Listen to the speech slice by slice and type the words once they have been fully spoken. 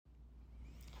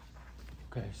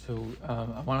Okay, so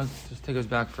I want to just take us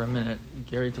back for a minute.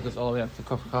 Gary took us all the way up to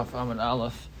Kuf Kaf Amud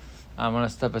Aleph. I want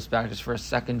to step us back just for a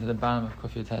second to the bottom of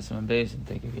Kuf Yud Tessim and Beis, and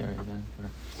thank you, Gary, again for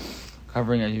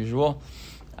covering as usual.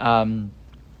 The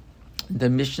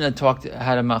Mishnah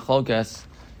had a machlokes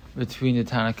between the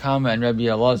Tanna Kama and Rabbi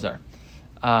Elazar,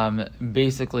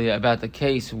 basically about the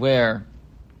case where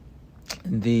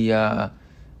the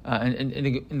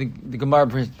Gemara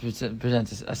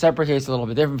presents a separate case, a little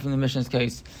bit different from the Mishnah's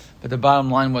case, but the bottom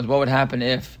line was, what would happen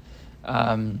if there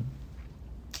are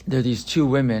these two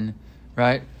women,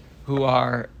 right, who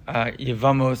are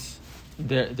Yevamos.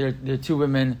 They're two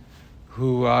women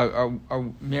who are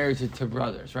married to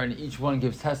brothers, right, and each one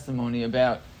gives testimony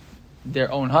about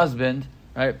their own husband,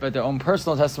 right, but their own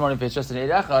personal testimony, if it's just an Eid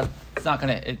Echad, it's not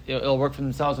going to, it'll work for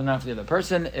themselves and not for the other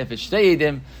person. If it's Shtei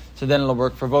Eidim, so then it'll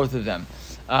work for both of them.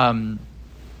 But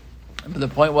the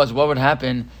point was, what would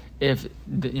happen if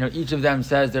each of them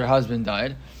says their husband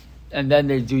died, and then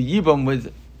they do yibum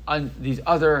with these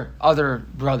other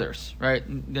brothers, right?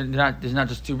 There's not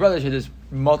just two brothers here; there's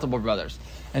multiple brothers,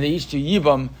 and they each do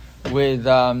yibum with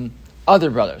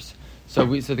other brothers. So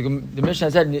the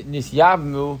Mishnah said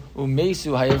nisyavmu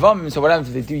umesu hayavamim. So what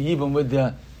happens if they do yibum with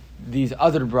these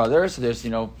other brothers? So there's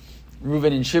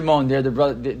Reuven and Shimon, they're the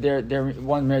brother. They're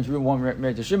one married to Reuven, one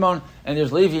married to Shimon, and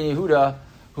there's Levi and Yehuda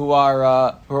who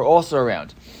are also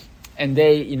around, and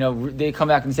they come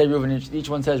back and say Reuven. Each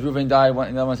one says Reuven died,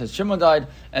 and the other one says Shimon died,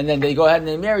 and then they go ahead and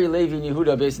they marry Levi and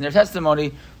Yehuda based on their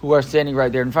testimony, who are standing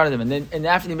right there in front of them. And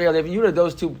after they marry Levi and Yehuda,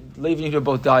 those two Levi and Yehuda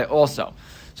both die also.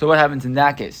 So what happens in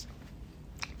that case?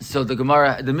 So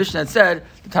the Mishnah had said,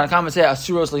 the Tanna Kama say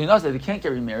Asuros Lehinos, they can't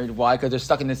get remarried. Why? Because they're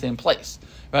stuck in the same place,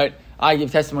 right? I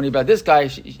give testimony about this guy,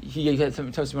 he gave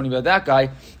testimony about that guy.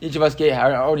 Each of us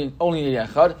only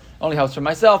Echad, only helps for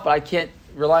myself, but I can't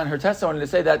rely on her testimony to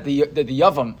say that the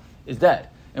Yavam is dead.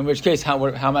 In which case, how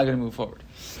am I going to move forward?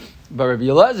 But Rabbi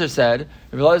Elazar says,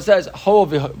 Ho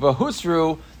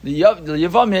v'husru the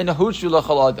Yavamin husru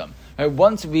l'chol adam. Right?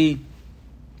 Once we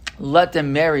let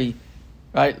them marry,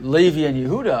 right, Levi and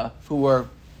Yehuda, who were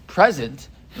present,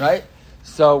 right?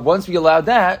 So once we allowed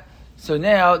that, so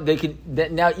now they can.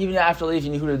 Now even after Levi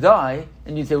and Yehuda die,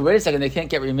 and you say, wait a second, they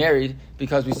can't get remarried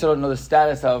because we still don't know the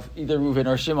status of either Reuven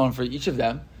or Shimon for each of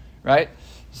them, right?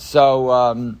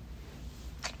 So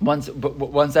once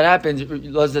that happens,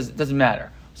 it doesn't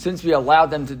matter. Since we allowed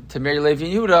them to marry Levi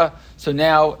and Yehuda, so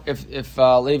now if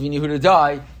Levi and Yehuda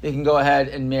die, they can go ahead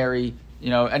and marry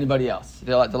anybody else.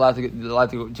 They're allowed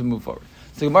to move forward.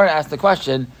 So Gemara asked the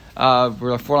question.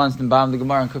 We're 4 lines in the bottom of the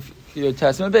Gemara in Kuf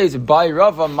Testament Beis. By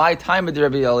Rava, my time with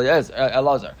Rabbi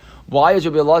Elazar. Why does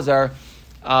Rabbi Elazar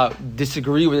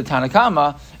disagree with the Tanna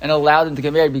Kama and allow them to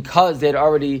get married because they had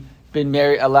already been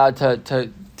allowed to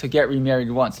get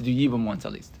remarried once, to do yibum once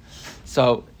at least?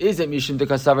 So is it mishum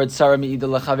dekasavar tzara mi'ida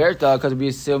lechaverta? Because we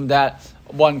assume that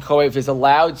one co-wife is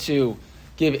allowed to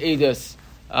give edus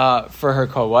for her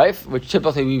co-wife, which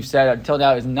typically we've said until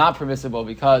now is not permissible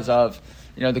because of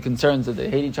the concerns that they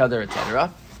hate each other,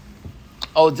 etc.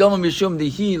 Or is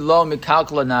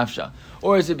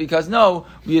it because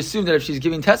we assume that if she's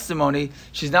giving testimony,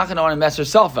 she's not going to want to mess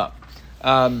herself up,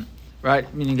 right?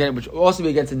 Meaning, again, which also be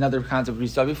against another concept we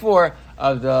saw before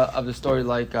of the story,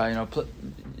 like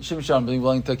Shimshon being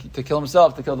willing to kill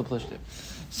himself to kill the Plishtim.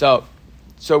 So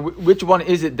which one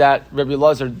is it that Rabbi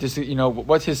Elazar,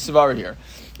 what's his svara here?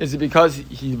 Is it because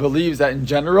he believes that in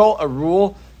general, a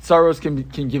rule, tsaros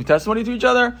can give testimony to each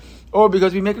other? Or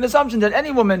because we make an assumption that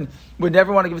any woman would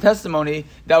never want to give a testimony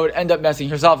that would end up messing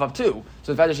herself up too.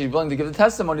 So the fact that she's willing to give the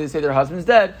testimony to say their husband's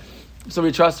dead, so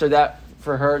we trust her that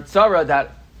for her tzara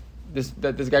that this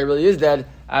guy really is dead,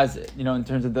 as in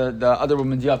terms of the other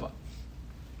woman's yava.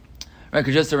 Right,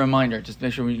 because just a reminder, just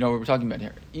make sure we know what we're talking about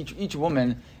here. Each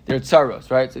woman, they're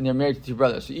tsaros, right? And they're married to two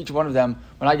brothers. So each one of them,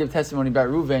 when I give testimony about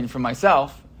Reuven for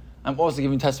myself, I'm also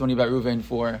giving testimony about Reuven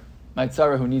for my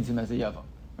tzara who needs him as a yava,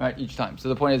 right? Each time. So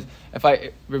the point is,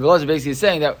 Rabbi Elazar basically is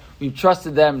saying that we've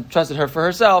trusted her for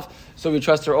herself, so we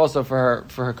trust her also for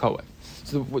her co-wife.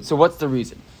 So what's the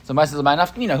reason? So my says,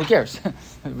 who cares?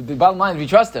 The bottom line is we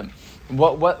trust him.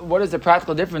 What is the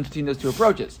practical difference between those two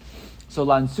approaches? So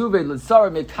lansube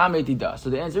l'tzara mekame dida. So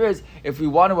the answer is, if we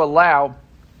want to allow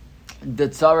the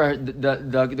tzara,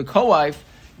 the co-wife,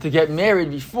 to get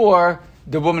married before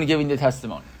the woman giving the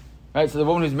testimony, right? So the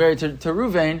woman who's married to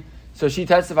Reuven, so she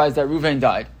testifies that Reuven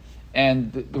died,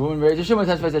 and the woman married to Shimon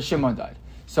testifies that Shimon died.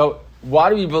 So why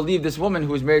do we believe this woman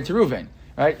who is married to Reuven,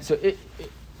 right? So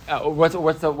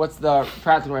what's the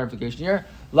practical ramification here?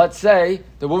 Let's say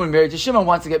the woman married to Shimon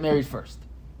wants to get married first,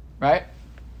 right?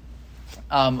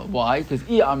 Why? Because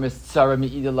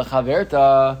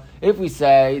if we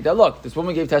say that, look, this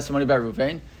woman gave testimony about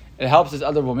Ruvain, it helps this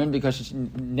other woman because she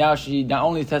not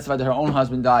only testified that her own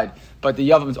husband died, but the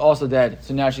Yavam is also dead,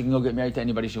 so now she can go get married to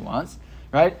anybody she wants,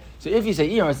 right? So if you say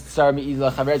if you say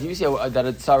that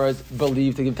a Sarah is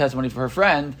believed to give testimony for her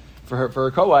friend, for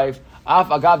her co-wife, right?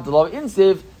 So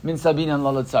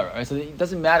it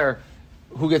doesn't matter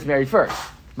who gets married first,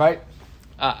 right?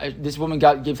 This woman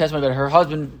gave testimony about her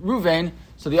husband Ruvain,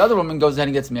 so the other woman goes ahead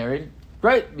and gets married.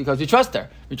 Great, because we trust her.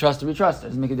 We trust her. It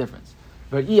doesn't make a difference.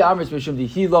 But if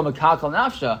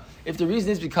the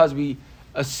reason is because we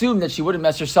assume that she wouldn't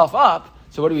mess herself up,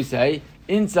 so what do we say?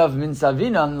 Insav min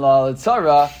savinan la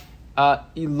l'tzara,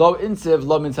 lo insiv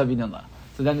lo min savinan la.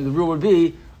 So then the rule would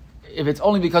be, if it's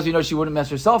only because we know she wouldn't mess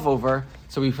herself over,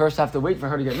 so we first have to wait for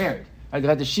her to get married. Right? The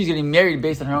fact that she's getting married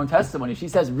based on her own testimony. If she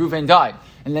says Reuven died,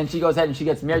 and then she goes ahead and she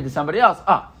gets married to somebody else.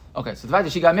 Okay. So the fact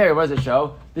that she got married, what does it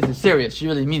show? This is serious. She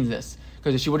really means this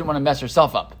because she wouldn't want to mess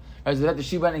herself up. Right? So the fact that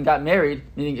she went and got married,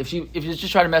 meaning if she's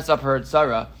just trying to mess up her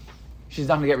Sarah, she's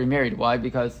not going to get remarried. Why?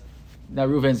 Because now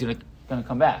Reuven's going to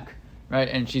come back, right?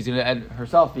 And she's going to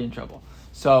herself be in trouble.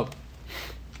 So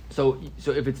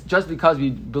if it's just because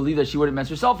we believe that she wouldn't mess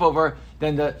herself over,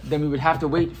 then we would have to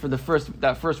wait for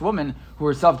that first woman who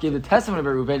herself gave the testimony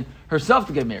about Reuven herself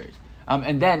to get married,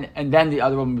 and then the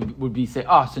other woman would be say,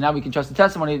 so now we can trust the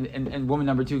testimony, and woman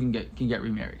number two can get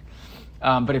remarried.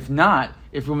 But if not,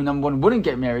 if woman number one wouldn't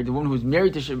get married, the woman who's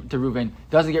married to Reuven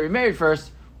doesn't get remarried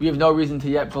first, we have no reason to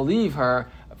yet believe her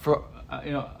for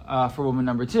woman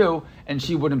number two, and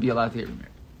she wouldn't be allowed to get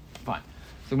remarried. Fine.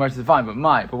 So Gemara says fine, but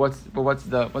what's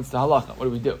the halacha? What do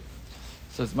we do?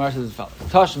 So Gemara says as follows: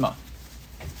 Tashma,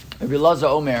 Rabbi Elazar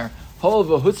Omer,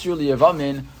 Hova hutzru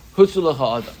liyavamin hutzru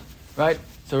lecha adam. Right.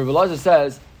 So Rabbi Elazar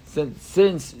says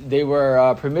since they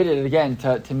were permitted again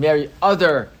to marry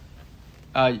other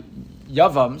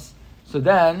yavams, so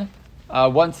then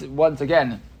once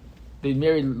again they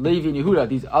married Levi and Yehuda,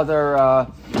 these other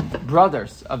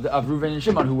brothers of Reuven and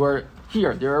Shimon who were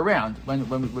here, they were around when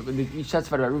they each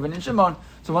testified about Reuven and Shimon.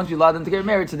 So once we allowed them to get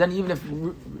married, so then even if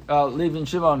Levi and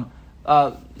Shimon,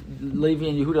 Levi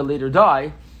and Yehuda later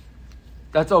die,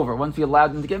 that's over. Once we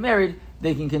allowed them to get married,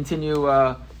 they can continue.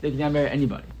 They can now marry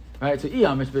anybody, right? So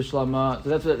iyamish bishlama.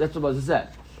 So that's what Moses said.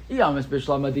 Iyamish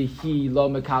bishlama dihi lo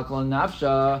mekakal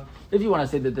nafsha. If you want to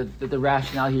say that the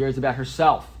rationale here is about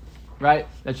herself, right?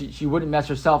 That she wouldn't mess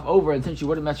herself over, and since she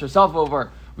wouldn't mess herself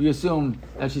over, we assume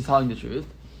that she's telling the truth.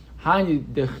 Hani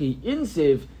dechi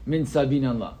insiv min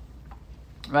sabinan la.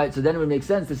 Right, so then it would make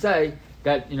sense to say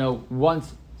that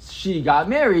once she got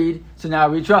married, so now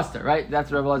we trust her. Right,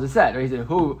 that's what Rabbi Elazar said. Right? He said,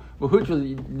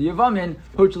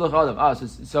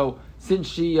 So since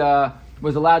she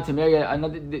was allowed to marry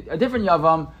a different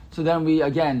yavam, so then we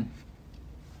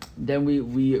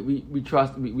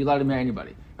trust. We allow her to marry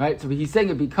anybody. Right, so he's saying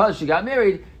it because she got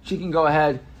married, she can go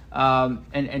ahead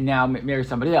and now marry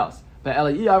somebody else. But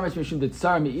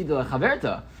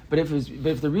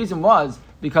if the reason was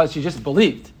because she just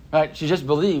believed, right? She just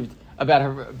believed about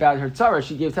her tzara.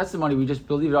 She gave testimony. We just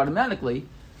believe it automatically.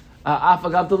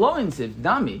 Afagav the lo insiv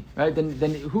dami, right?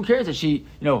 Then who cares that she,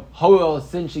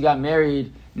 since she got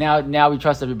married, now we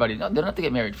trust everybody. No, they don't have to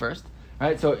get married first,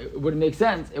 right? So it wouldn't make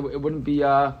sense. It wouldn't be.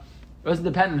 It wasn't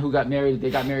dependent on who got married. They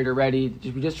got married already.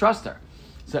 We just trust her.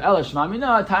 So Ela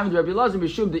Shmamina time of Rabbi Elazar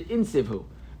b'shum the insivhu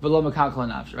v'lo makakal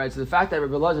nafsh, right? So the fact that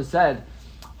Rabbi Elazar said.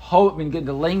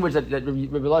 The language that Rabbi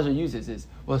Elazar uses is,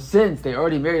 well, since they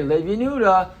already married Levi and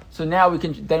Yehuda, so now we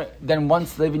can then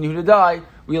once Levi and Yehuda die,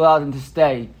 we allow them to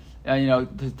stay,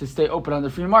 to stay open on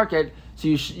the free market. So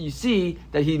you see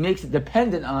that he makes it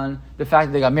dependent on the fact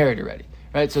that they got married already,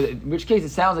 right? So in which case it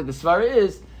sounds like the svara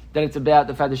is that it's about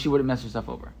the fact that she wouldn't mess herself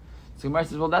over. So Gemara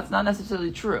says, well, that's not necessarily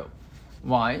true.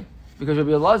 Why? Because Rabbi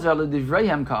Elazar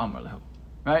l'divrayhem ka'amar lehu,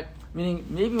 right? Meaning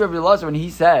maybe Rabbi Elazar when he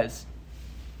says.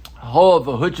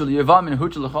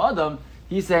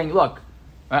 He's saying, look,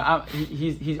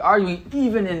 he's arguing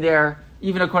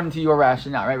even according to your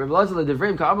rationale, right? What could Rabbi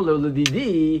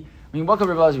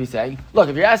Elazar be saying? Look,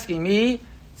 if you're asking me,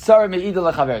 there's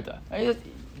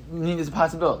a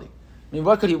possibility.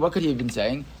 What could he have been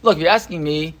saying? Look, if you're asking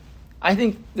me, I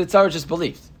think the tzara just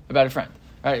believes about a friend,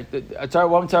 right?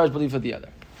 One tzara is belief of the other.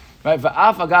 Right, and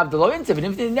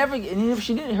if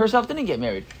she herself didn't get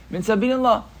married, right,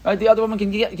 the other woman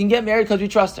can get married because we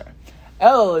trust her.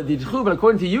 But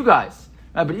according to you guys,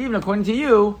 right, but even according to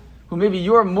you, who maybe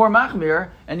you're more machmir,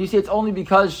 and you say it's only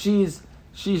because she's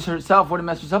herself wouldn't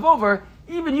mess herself over,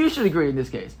 even you should agree in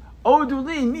this case.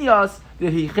 Meaning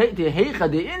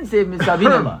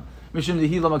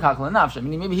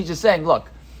maybe he's just saying, look,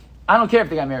 I don't care if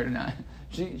they got married or not.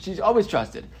 She's always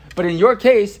trusted. But in your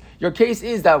case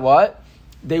is that what?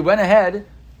 They went ahead,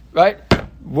 right?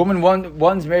 Woman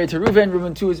one's married to Reuven,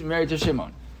 Reuven 2 is married to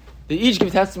Shimon. They each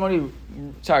give testimony.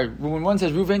 Sorry, woman 1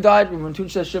 says Reuven died, woman 2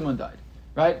 says Shimon died,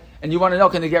 right? And you want to know,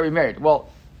 can they get remarried? Well,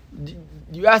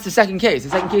 you asked the second case. The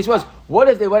second case was, what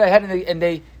if they went ahead and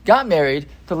they got married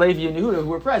to Levi and Yehuda who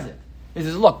were present? He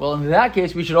says, look, well, in that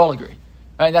case, we should all agree.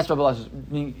 Right? And that's what Rabbi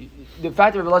Elazar, the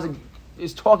fact that Rabbi Elazar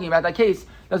is talking about that case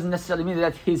doesn't necessarily mean that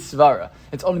that's his svara.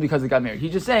 It's only because they got married.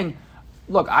 He's just saying,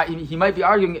 look, he might be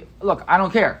arguing, look, I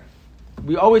don't care.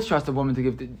 We always trust a woman to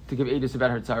give edus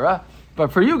about her tzara.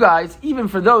 But for you guys, even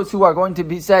for those who are going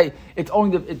to say it's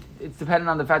dependent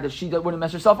on the fact that she wouldn't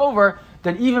mess herself over,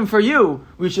 then even for you,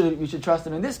 we should trust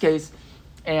them in this case,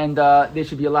 and they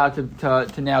should be allowed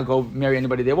to now go marry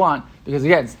anybody they want. Because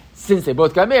again, since they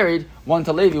both got married, one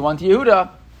to Levi, one to Yehuda,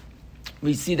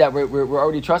 we see that we're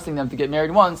already trusting them to get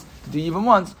married once, to do even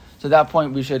once. So at that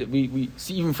point, we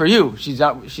see even for you, she's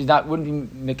not wouldn't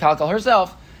be mekalkal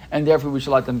herself, and therefore we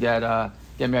should let them get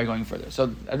married going further.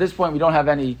 So at this point, we don't have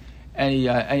any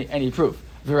proof.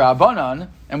 V'Rabbanan,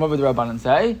 and what would the Rabbanan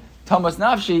say? Thomas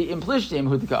nafshi implishtim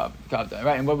hudkavda,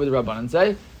 right? And what would the Rabbanan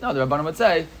say? No, the Rabbanan would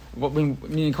say, according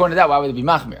to that, why would it be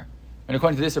machmir? And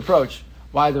according to this approach,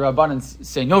 why the Rabbanan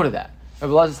say no to that?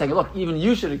 Rabbi Elazar is saying, look, even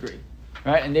you should agree,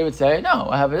 right? And they would say, no,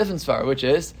 I have a different svara, which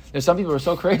is there's some people who are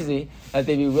so crazy that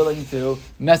they'd be willing to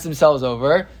mess themselves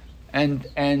over and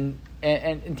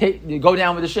go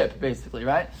down with the ship, basically,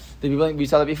 right? They'd be willing. We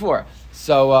saw that before.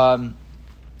 So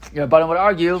Rabbanan would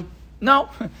argue, no,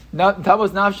 that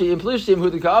was nafshi implishtim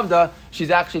hudikavda. She's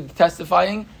actually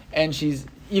testifying, and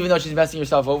even though she's messing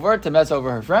herself over to mess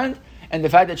over her friend, and the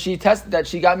fact that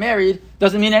she got married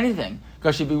doesn't mean anything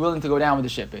because she'd be willing to go down with the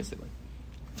ship, basically.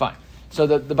 Fine. So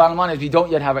the bottom line is we don't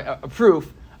yet have a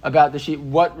proof about the sheet.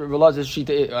 What Relaz's sheet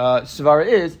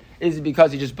svara is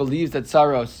because he just believes that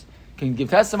Saros can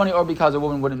give testimony, or because a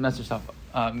woman wouldn't mess herself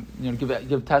up,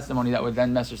 give testimony that would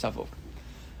then mess herself over.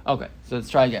 Okay, so let's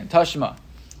try again. Tashma.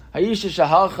 Right,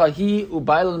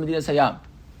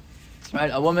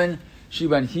 a woman,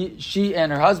 she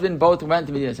and her husband both went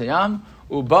to Medinas Hayam,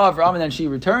 Uba Avram, and then she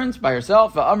returns by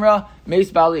herself, Va'amra, Meis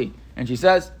Bali. And she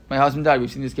says, my husband died. We've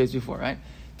seen this case before, right?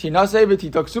 Tinase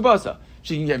v'titok subasa.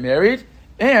 She can get married,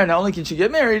 and not only can she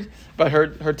get married, but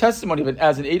her testimony, but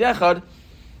as an Eid Echad,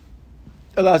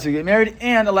 allows her to get married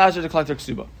and allows her to collect her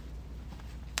ksuba.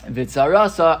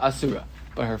 V'tzarasa asura.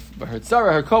 But her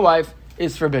tzara, her co-wife,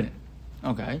 is forbidden.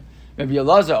 Okay. Maybe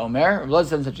Elazar Omer, Elazar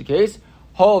said in such a case,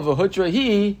 Hol v'hutra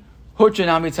hi, hutra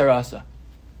nami tzarasa.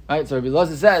 Right? So Rabbi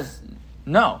Elazar says,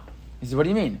 no. He says, what do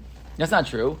you mean? That's not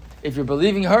true. If you're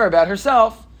believing her about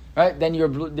herself, right,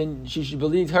 then she should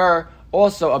believe her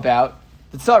also about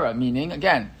the tzara. Meaning,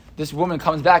 again, this woman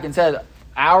comes back and says,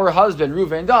 our husband,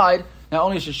 Reuven, died. Not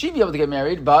only should she be able to get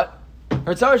married, but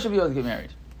her tzara should be able to get married.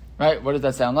 Right? What does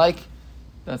that sound like?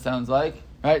 That sounds like,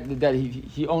 right, that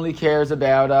he only cares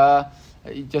about,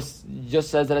 he just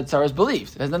says that it's Sarah's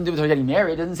beliefs. It has nothing to do with her getting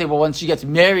married. It doesn't say, well, once she gets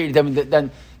married, then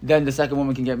the second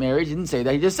woman can get married. He didn't say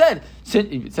that. He just said,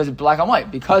 it says it black on white.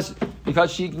 Because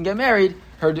she can get married,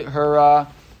 her tzara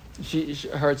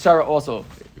also,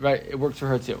 right, it works for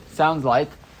her too. Sounds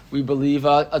like we believe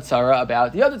a tzara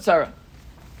about the other tzara.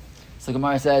 So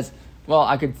Gemara says, well,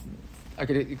 I could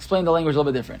explain the language a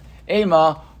little bit different.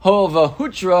 Ema hova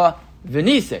hutra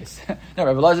v'nises. No,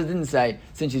 Rabbi Elazar didn't say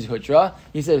since she's hutra.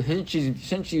 He said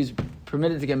since she's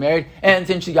permitted to get married, and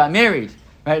since she got married,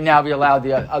 right now we allow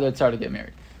the other tzar to get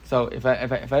married. So if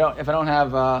I don't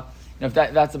have if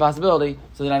that's a possibility,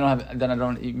 so then I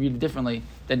don't read it differently.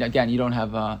 Then again, you don't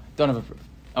have a proof.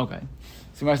 Okay.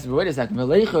 So Gemara says, but wait a second.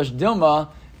 V'leichosh dilma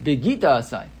begita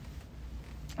asai.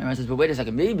 And Gemara says, but wait a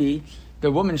second. Maybe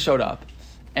the woman showed up,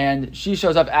 and she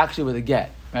shows up actually with a get,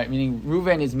 right? Meaning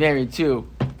Reuven is married to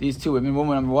these two women,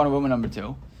 woman number one and woman number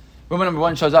two. Woman number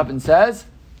one shows up and says,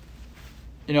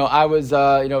 I was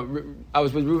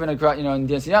with Reuven, in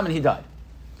Medinas Hayam, and he died.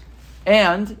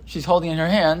 And she's holding in her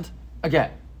hand a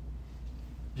get.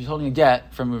 She's holding a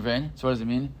get from Reuven. So what does it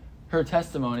mean? Her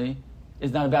testimony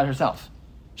is not about herself.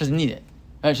 She doesn't need it.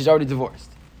 Right? She's already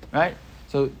divorced. Right?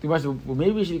 So the question is, well,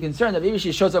 maybe we should be concerned that maybe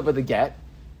she shows up with a get.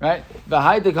 Right?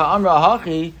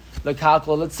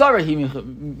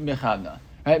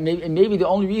 Right? Maybe the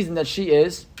only reason that she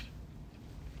is,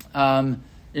 giving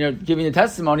the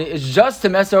testimony is just to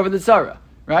mess over the tzara,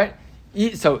 right?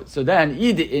 So then,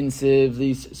 so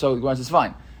the Gemara says,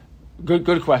 fine,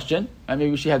 good question. Right?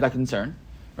 Maybe she had that concern,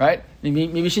 right?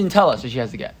 Maybe she didn't tell us that she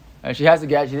has the get. Right? She has the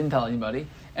get. She didn't tell anybody,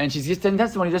 and she's just giving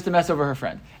testimony just to mess over her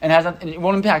friend, and it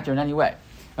won't impact her in any way,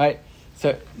 right?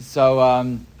 So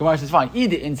Gemara says, fine.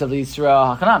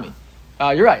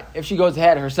 you're right. If she goes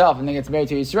ahead herself and then gets married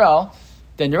to Yisrael,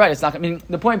 then you're right. It's not. I mean,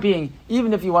 the point being,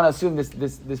 even if you want to assume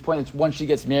this point, it's once she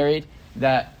gets married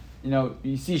that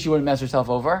you see she wouldn't mess herself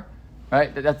over,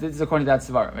 right? This is according to that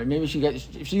svara. Right? Maybe if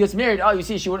she gets married, you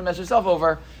see she wouldn't mess herself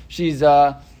over. She's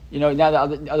now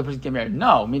the other person get married.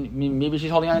 No, maybe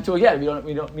she's holding on to it again.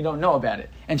 We don't know about it,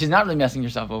 and she's not really messing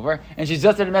herself over, and she's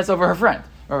just there to mess over her friend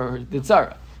or the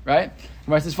tzara, right?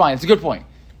 This is fine. It's a good point.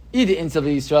 Either in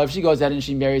Yisrael, if she goes ahead and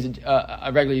she marries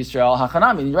a regular Yisrael,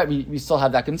 hachanami, right? We still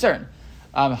have that concern.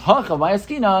 Hachav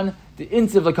mayaskinan the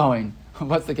insiv l'kohen.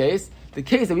 What's the case? The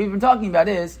case that we've been talking about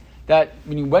is that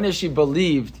when is she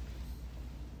believed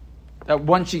that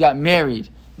once she got married,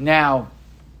 now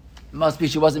must be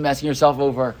she wasn't messing herself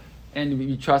over, and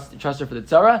you trust her for the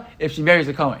tzara. If she marries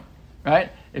a kohen, right?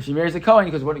 If she marries a kohen,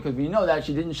 because we know that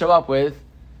she didn't show up with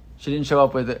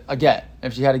a get.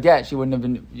 If she had a get, she wouldn't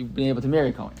have been able to marry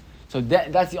a kohen. So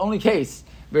that's the only case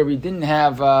where we didn't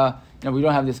have we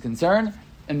don't have this concern,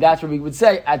 and that's where we would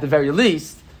say at the very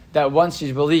least that once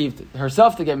she's believed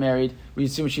herself to get married, we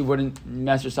assume she wouldn't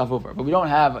mess herself over. But we don't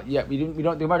have yet. We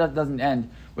don't. The Gemara doesn't end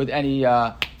with any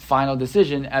final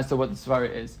decision as to what the svara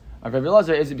is. Rabbi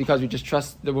Elazar, is it because we just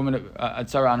trust the woman at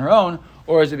tzara on her own,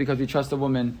 or is it because we trust the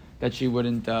woman that she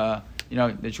wouldn't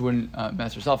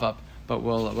mess herself up? But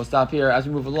we'll stop here. As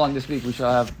we move along this week, we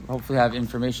shall hopefully have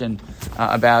information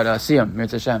about Siyam,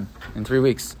 Mirz Hashem, in 3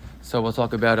 weeks. So we'll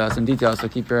talk about some details. So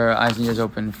keep your eyes and ears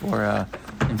open for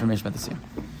information about the Siyam.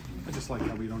 I just like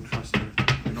how we don't trust her.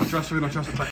 We don't trust her.